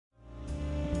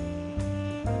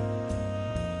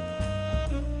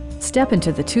Step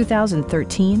into the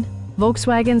 2013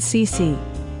 Volkswagen CC.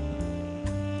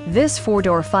 This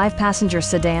four-door, five-passenger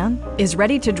sedan is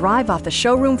ready to drive off the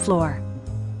showroom floor.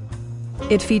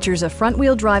 It features a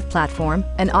front-wheel drive platform,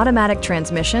 an automatic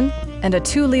transmission, and a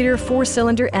 2-liter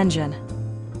four-cylinder engine.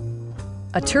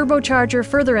 A turbocharger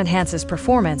further enhances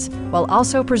performance while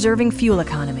also preserving fuel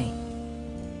economy.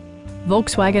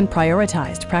 Volkswagen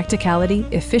prioritized practicality,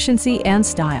 efficiency, and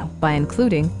style by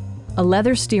including a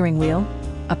leather steering wheel,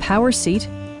 a power seat,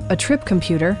 a trip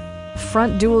computer,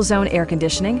 front dual-zone air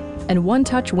conditioning, and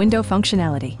one-touch window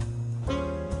functionality.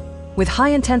 With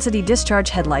high-intensity discharge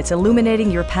headlights illuminating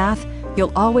your path,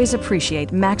 you'll always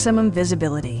appreciate maximum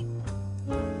visibility.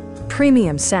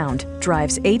 Premium sound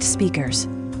drives 8 speakers,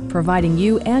 providing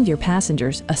you and your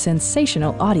passengers a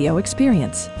sensational audio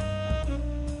experience.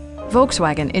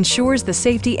 Volkswagen ensures the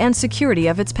safety and security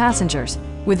of its passengers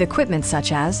with equipment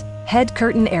such as head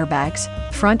curtain airbags,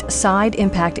 front side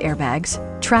impact airbags,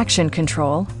 traction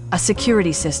control, a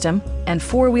security system, and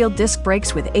 4-wheel disc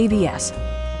brakes with ABS.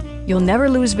 You'll never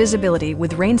lose visibility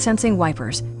with rain-sensing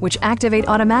wipers, which activate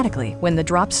automatically when the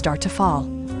drops start to fall.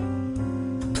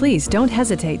 Please don't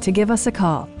hesitate to give us a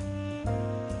call.